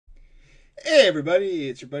Hey everybody,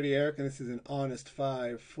 it's your buddy Eric, and this is an Honest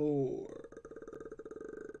 5 for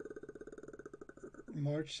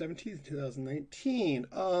March 17th, 2019.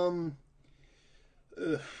 Ugh,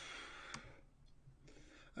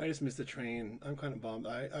 I just missed the train. I'm kind of bummed.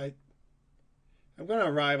 I'm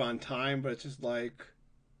gonna arrive on time, but it's just like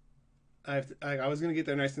I was gonna get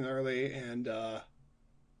there nice and early, and and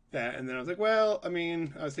then I was like, well, I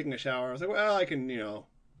mean, I was taking a shower. I was like, well, I can,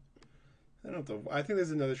 I don't have to. I think there's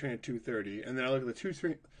another train at 2:30, and then I look at the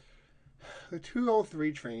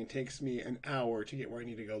 2:03 train takes me an hour to get where I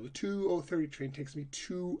need to go. The 2:30 train takes me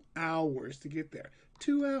 2 hours to get there.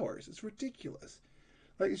 2 hours. It's ridiculous.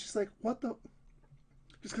 Like, it's just like, what the?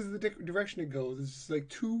 Just because of the direction it goes, it's just like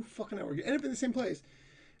 2 fucking hours. You end up in the same place.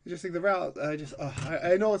 It's just like the route.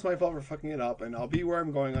 I know it's my fault for fucking it up, and I'll be where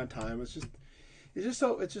I'm going on time. It's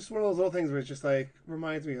just one of those little things where it's just like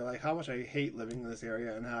reminds me of like how much I hate living in this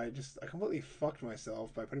area and how I completely fucked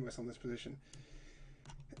myself by putting myself in this position.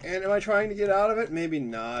 And am I trying to get out of it? Maybe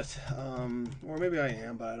not. Or maybe I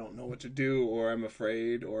am, but I don't know what to do, or I'm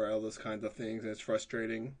afraid, or all those kinds of things, and it's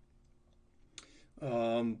frustrating.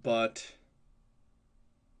 But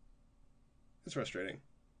it's frustrating.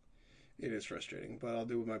 It is frustrating, but I'll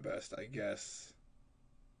do my best, I guess.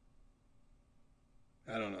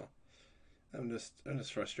 I don't know. I'm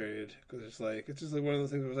just frustrated because it's just like one of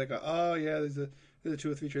those things where it's like, oh yeah, there's a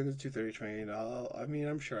 2:03 train, there's a 2:30 train. I mean,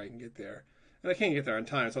 I'm sure I can get there, and I can't get there on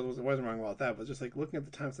time, so it wasn't wrong about that. But just like looking at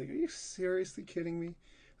the time, it's like, are you seriously kidding me?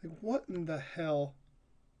 Like, what in the hell?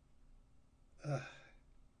 Ugh.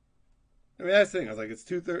 I mean, that's the thing. I was like, it's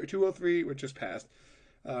 2:03, which just passed.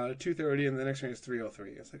 2:30, and the next train is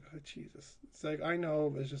 3:03. It's like, oh Jesus! It's like I know,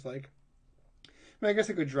 but it's just like, I mean, I guess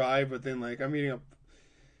I could drive, but then like I'm meeting up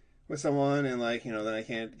with someone and like then I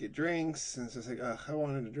can't get drinks and it's just like I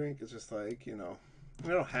wanted to drink. It's just like I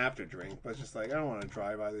don't have to drink, but it's just like I don't want to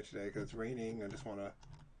drive either today because it's raining. I just want to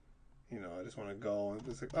I just want to go and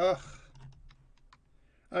it's like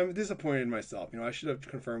I'm disappointed in myself. I should have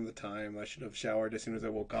confirmed the time. I should have showered as soon as I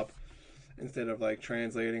woke up instead of like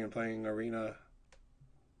translating and playing arena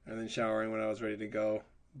and then showering when I was ready to go.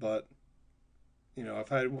 But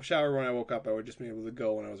if I had showered when I woke up, I would just be able to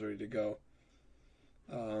go when I was ready to go.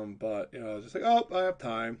 But I was just like, oh, I have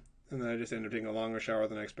time, and then I just ended up taking a longer shower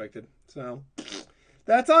than I expected. So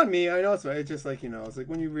that's on me. I know it's just like it's like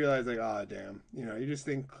when you realize like, ah, oh, damn, you just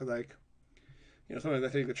think like, sometimes I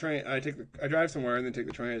take the train, I drive somewhere and then take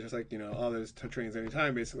the train. It's just like oh, there's trains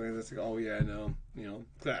anytime basically. And it's like, oh yeah, no,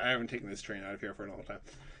 I haven't taken this train out of here for a long time.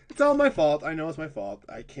 It's all my fault. I know it's my fault.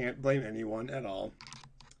 I can't blame anyone at all,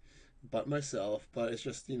 but myself. But it's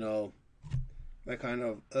just that kind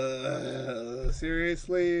of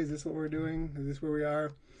seriously, is this what we're doing? Is this where we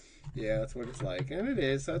are? Yeah, that's what it's like, and it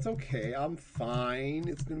is. So it's okay. I'm fine.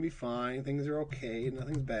 It's gonna be fine. Things are okay.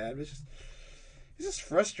 Nothing's bad. It's just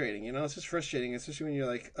frustrating. It's just frustrating, especially when you're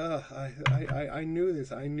like, I knew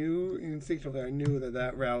this. I knew instinctively. I knew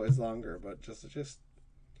that route is longer, but just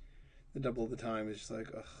the double of the time is just like,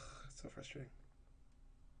 ugh, it's so frustrating.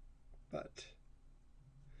 But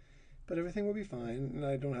everything will be fine, and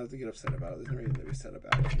I don't have to get upset about it. There's no reason to be upset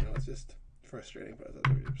about it. It's just frustrating, but I was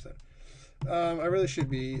really upset. I really should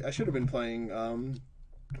be. I should have been playing,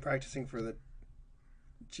 practicing for the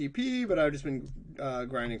GP, but I've just been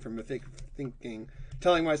grinding for Mythic,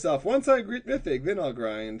 telling myself once I get Mythic, then I'll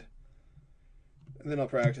grind, and then I'll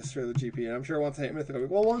practice for the GP. And I'm sure once I hit Mythic, I'll be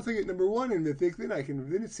well. Once I get #1 in Mythic, then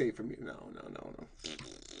then it's safe for me. No.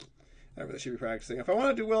 I really should be practicing if I want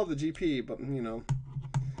to do well at the GP, but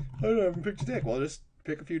I haven't picked a deck. Well, just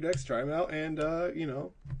pick a few decks, try them out, and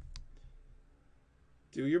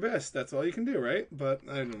do your best. That's all you can do, right? But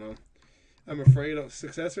I don't know. I'm afraid of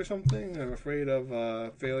success or something. I'm afraid of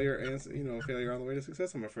failure and failure on the way to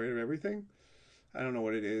success. I'm afraid of everything. I don't know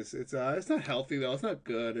what it is. It's not healthy though. It's not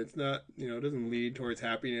good. It's not it doesn't lead towards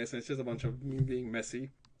happiness. It's just a bunch of me being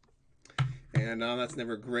messy, and that's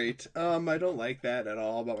never great. I don't like that at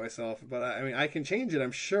all about myself. But I mean, I can change it.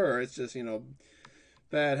 I'm sure. It's just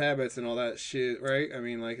bad habits and all that shit, right? I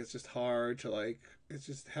mean, like, it's just hard to, like, it's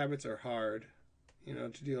just, habits are hard,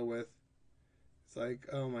 to deal with. It's like,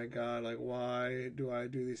 oh my God, like, why do I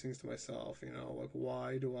do these things to myself? Like,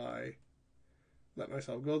 why do I let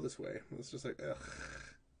myself go this way? It's just like, ugh.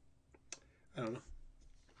 I don't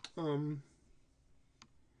know.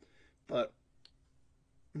 But,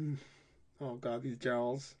 oh God, these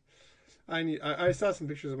gels. I saw some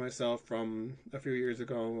pictures of myself from a few years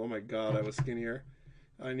ago. Oh my God, I was skinnier.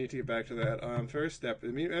 I need to get back to that. First step. I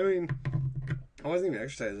mean, I wasn't even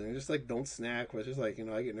exercising. I just like don't snack. But it's just like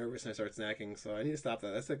I get nervous and I start snacking. So I need to stop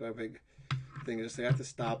that. That's like my big thing. Just I have to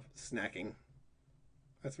stop snacking.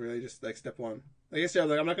 That's really just like step one. Like yesterday, I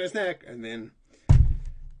was like, I'm not gonna snack, and then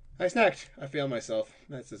I snacked. I failed myself.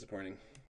 That's disappointing.